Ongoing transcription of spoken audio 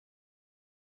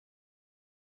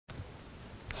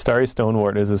Starry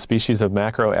Stonewort is a species of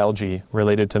macroalgae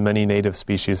related to many native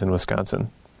species in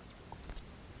Wisconsin.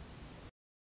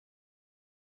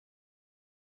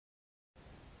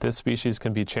 This species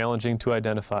can be challenging to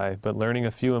identify, but learning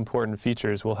a few important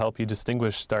features will help you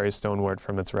distinguish Starry Stonewort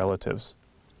from its relatives.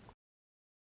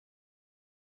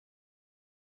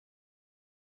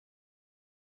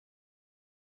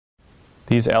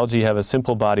 These algae have a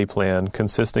simple body plan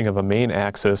consisting of a main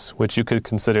axis, which you could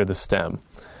consider the stem.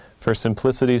 For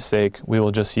simplicity's sake, we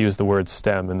will just use the word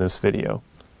stem in this video.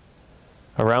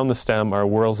 Around the stem are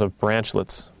whorls of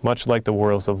branchlets, much like the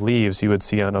whorls of leaves you would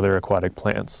see on other aquatic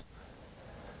plants.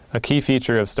 A key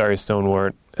feature of Starry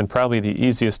Stonewort, and probably the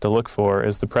easiest to look for,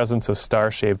 is the presence of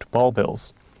star-shaped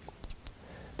bulbils.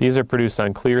 These are produced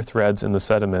on clear threads in the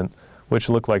sediment, which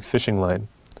look like fishing line.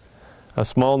 A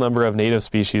small number of native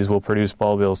species will produce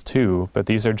bulbils too, but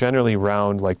these are generally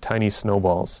round like tiny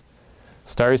snowballs.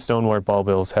 Starry Stonewort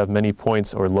bulbils have many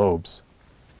points or lobes.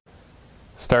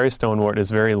 Starry Stonewort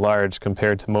is very large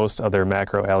compared to most other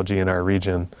macroalgae in our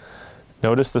region.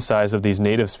 Notice the size of these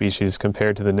native species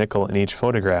compared to the nickel in each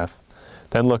photograph.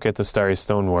 Then look at the Starry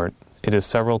Stonewort. It is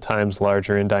several times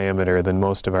larger in diameter than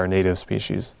most of our native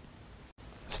species.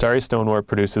 Starry Stonewort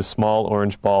produces small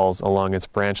orange balls along its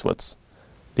branchlets.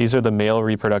 These are the male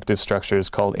reproductive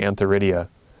structures called antheridia.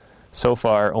 So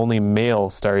far, only male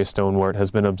Starry Stonewort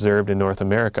has been observed in North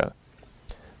America.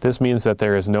 This means that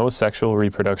there is no sexual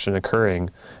reproduction occurring,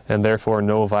 and therefore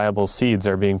no viable seeds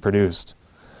are being produced.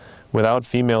 Without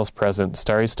females present,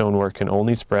 Starry Stonewort can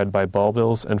only spread by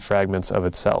bulbils and fragments of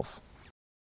itself.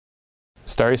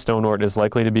 Starry Stonewort is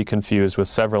likely to be confused with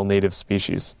several native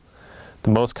species.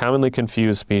 The most commonly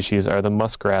confused species are the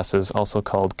muskgrasses, also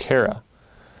called chara.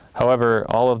 However,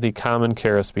 all of the common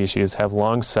chara species have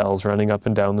long cells running up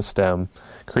and down the stem,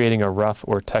 creating a rough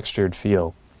or textured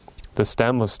feel. The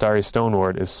stem of Starry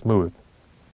Stonewort is smooth.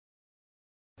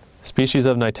 Species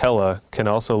of Nitella can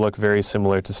also look very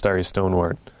similar to Starry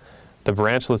Stonewort. The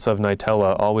branchlets of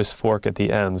Nitella always fork at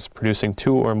the ends, producing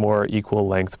 2 or more equal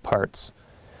length parts.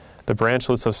 The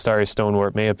branchlets of Starry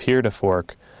Stonewort may appear to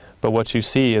fork, but what you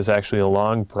see is actually a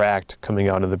long bract coming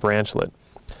out of the branchlet.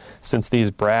 Since these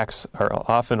bracts are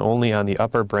often only on the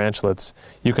upper branchlets,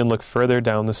 you can look further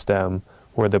down the stem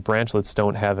where the branchlets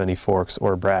don't have any forks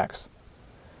or bracts.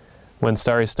 When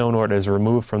Starry Stonewort is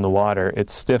removed from the water,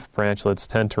 its stiff branchlets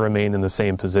tend to remain in the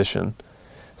same position.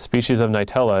 Species of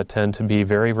Nitella tend to be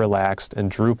very relaxed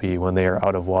and droopy when they are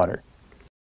out of water.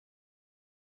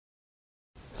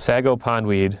 Sago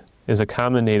pondweed is a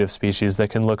common native species that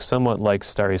can look somewhat like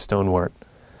Starry Stonewort.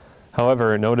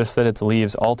 However, notice that its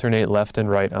leaves alternate left and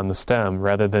right on the stem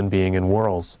rather than being in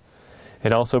whorls.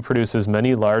 It also produces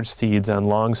many large seeds on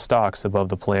long stalks above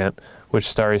the plant, which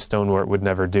Starry Stonewort would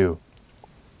never do.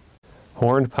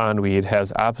 Horned pondweed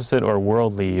has opposite or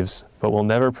whorled leaves, but will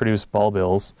never produce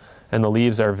bulbils, and the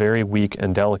leaves are very weak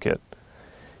and delicate.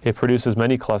 It produces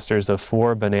many clusters of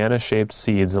 4 banana-shaped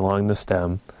seeds along the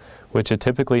stem, which it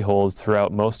typically holds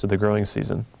throughout most of the growing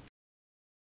season.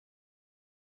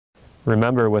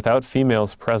 Remember, without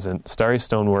females present, Starry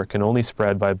Stonewort can only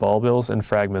spread by bulbils and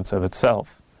fragments of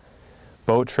itself.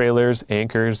 Boat trailers,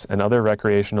 anchors, and other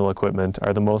recreational equipment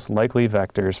are the most likely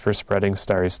vectors for spreading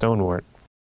Starry Stonewort.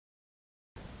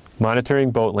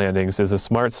 Monitoring boat landings is a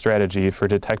smart strategy for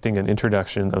detecting an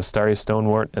introduction of Starry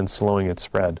Stonewort and slowing its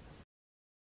spread.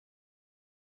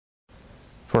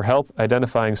 For help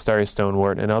identifying Starry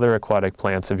Stonewort and other aquatic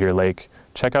plants of your lake,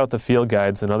 check out the field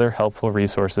guides and other helpful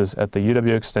resources at the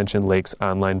UW Extension Lakes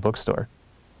online bookstore.